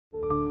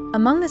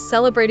Among the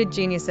celebrated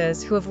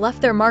geniuses who have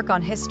left their mark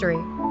on history,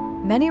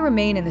 many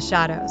remain in the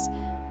shadows,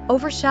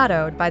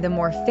 overshadowed by the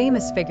more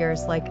famous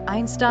figures like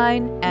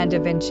Einstein and Da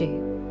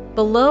Vinci.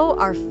 Below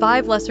are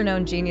 5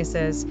 lesser-known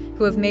geniuses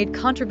who have made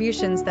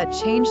contributions that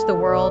changed the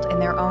world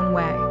in their own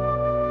way.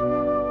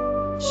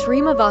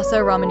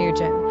 Srinivasa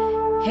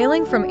Ramanujan.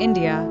 Hailing from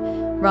India,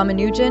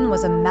 Ramanujan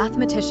was a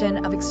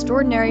mathematician of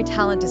extraordinary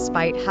talent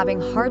despite having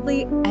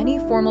hardly any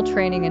formal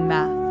training in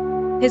math.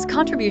 His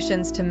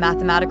contributions to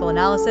mathematical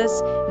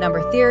analysis,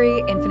 number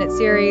theory, infinite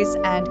series,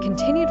 and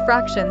continued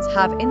fractions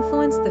have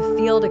influenced the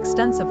field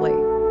extensively.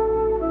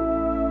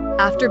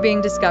 After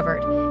being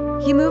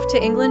discovered, he moved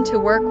to England to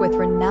work with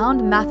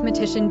renowned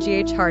mathematician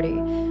G.H. Hardy,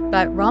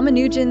 but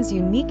Ramanujan's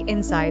unique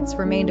insights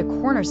remained a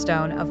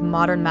cornerstone of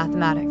modern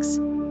mathematics.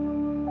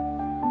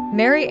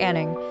 Mary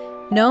Anning,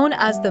 known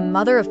as the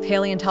mother of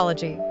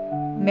paleontology.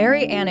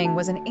 Mary Anning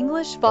was an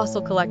English fossil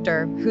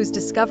collector whose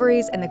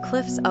discoveries in the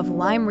cliffs of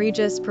Lyme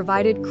Regis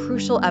provided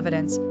crucial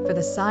evidence for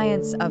the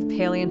science of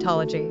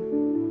paleontology.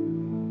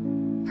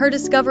 Her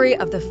discovery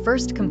of the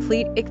first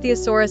complete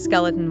ichthyosaurus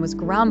skeleton was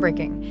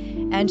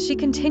groundbreaking, and she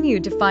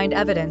continued to find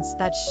evidence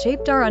that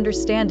shaped our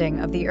understanding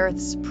of the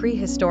Earth's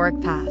prehistoric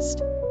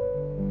past.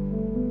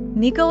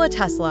 Nikola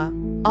Tesla,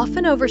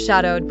 often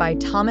overshadowed by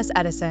Thomas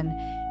Edison,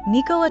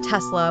 Nikola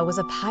Tesla was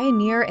a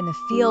pioneer in the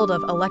field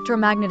of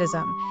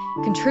electromagnetism,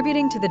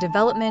 contributing to the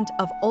development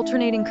of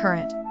alternating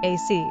current,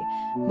 AC,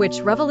 which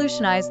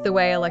revolutionized the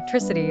way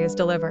electricity is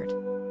delivered.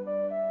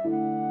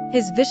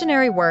 His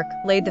visionary work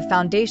laid the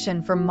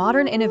foundation for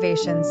modern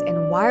innovations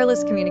in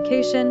wireless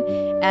communication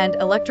and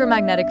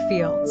electromagnetic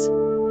fields.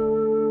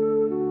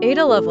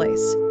 Ada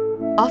Lovelace.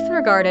 Often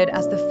regarded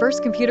as the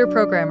first computer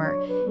programmer,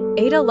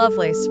 Ada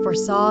Lovelace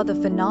foresaw the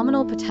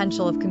phenomenal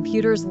potential of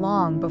computers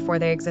long before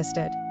they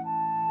existed.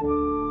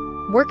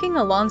 Working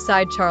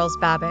alongside Charles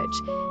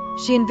Babbage,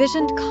 she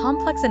envisioned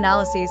complex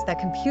analyses that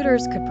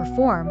computers could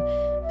perform,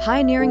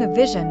 pioneering a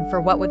vision for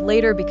what would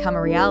later become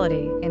a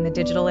reality in the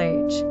digital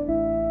age.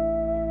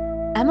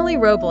 Emily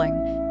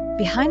Roebling.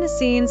 Behind the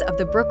scenes of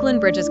the Brooklyn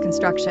Bridge's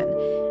construction,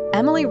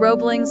 Emily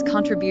Roebling's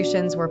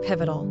contributions were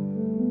pivotal.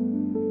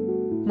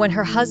 When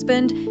her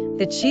husband,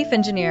 the chief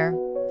engineer,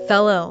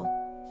 fell ill,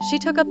 she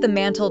took up the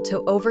mantle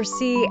to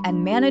oversee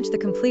and manage the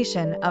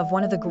completion of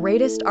one of the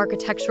greatest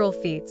architectural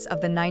feats of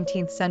the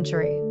 19th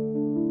century.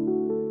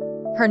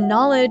 Her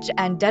knowledge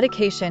and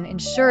dedication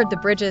ensured the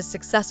bridge's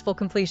successful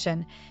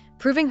completion,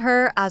 proving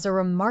her as a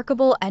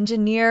remarkable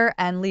engineer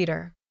and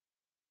leader.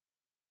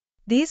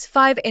 These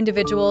 5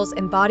 individuals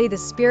embody the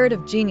spirit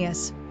of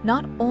genius,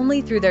 not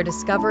only through their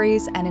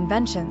discoveries and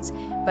inventions,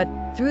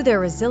 but through their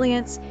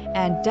resilience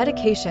and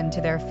dedication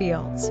to their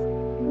fields.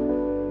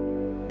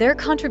 Their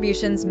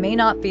contributions may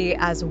not be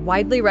as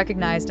widely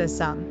recognized as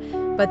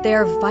some, but they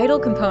are vital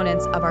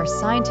components of our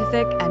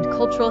scientific and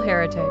cultural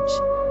heritage.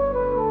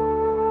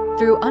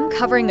 Through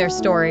uncovering their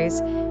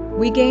stories,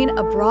 we gain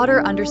a broader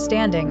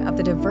understanding of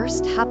the diverse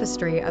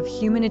tapestry of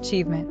human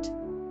achievement.